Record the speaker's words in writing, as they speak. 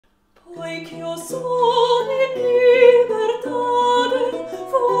poich'io sono in libertade,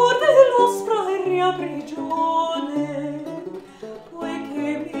 fuor dell'ospra aerea prigione,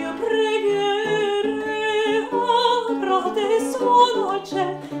 poiché mie preghiere avrate sono al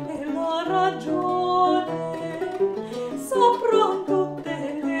ciel e la ragione, sapran tutte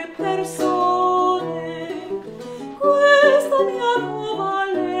le persone questa mia nuova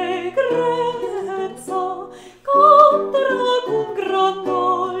allegrezza, canterà con gran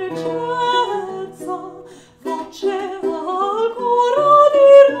dolcezza, voce ancora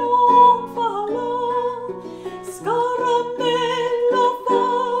dir non falla, scaramella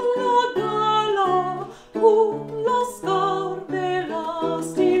falla gala, la scarbella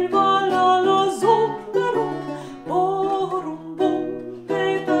stilvala la zomberum, borum bum,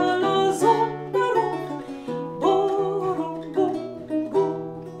 peta la zomberum, borum bum bum.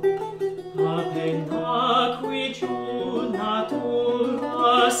 Appena qui giù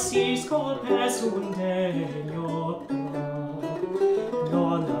natura si scopre un degno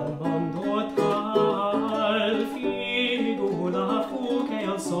non al mondo tal figura fu che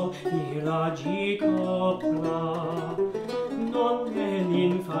al sol i raggi copra, non è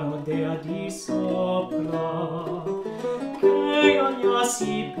l'infaro dea di sopra, che ogni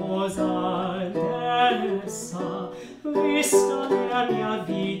si posa d'essa, vista la mia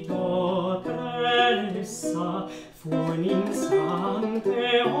vita pressa, fu un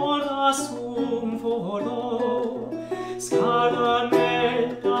istante ora sum foro,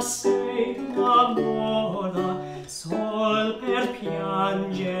 scaramella se innamora, sol per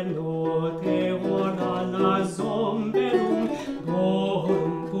pianger note ora la zomberum,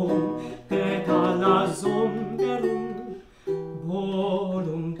 borum bum, peta la zomberum,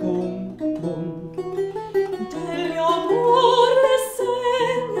 borum bum bum. Degli amor le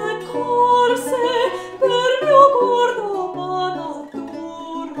segne corse per mio guardo ma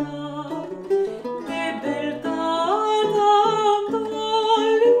natura, le beltà tanto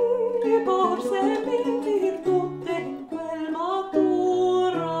li porse mi virtute in quel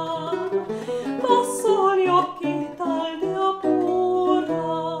matura, basso gli occhi tal de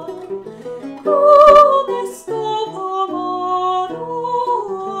appura, come stava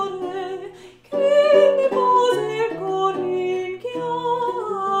amore, che mi pose il cor in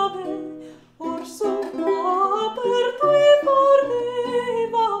chiave, or sopra aperto e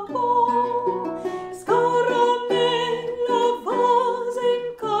mordeva un po', scaramella vase in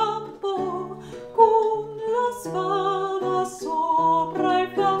campo, con la spada sopra il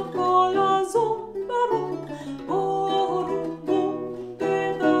fianco la zomberum, borum bum,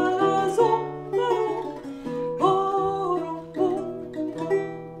 peta la zomberum, borum bum bum.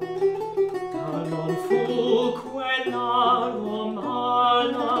 Non fu quella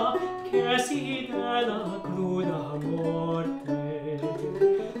romana che si della cruda morte,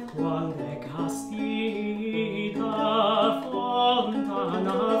 quando castita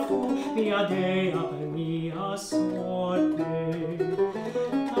fontana fu mia dea per mia sorte,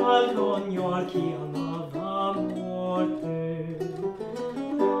 tal ognor chi amava morte,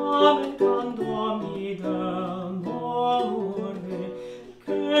 lamentandomi d'amore,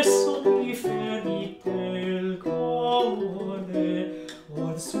 che son mi ferite il core,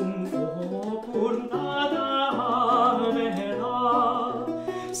 or sum fu pur nada avera,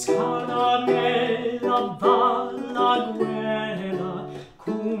 scaramella va la guerra,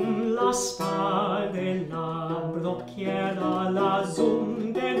 cum la spada e la brocchiera la zona,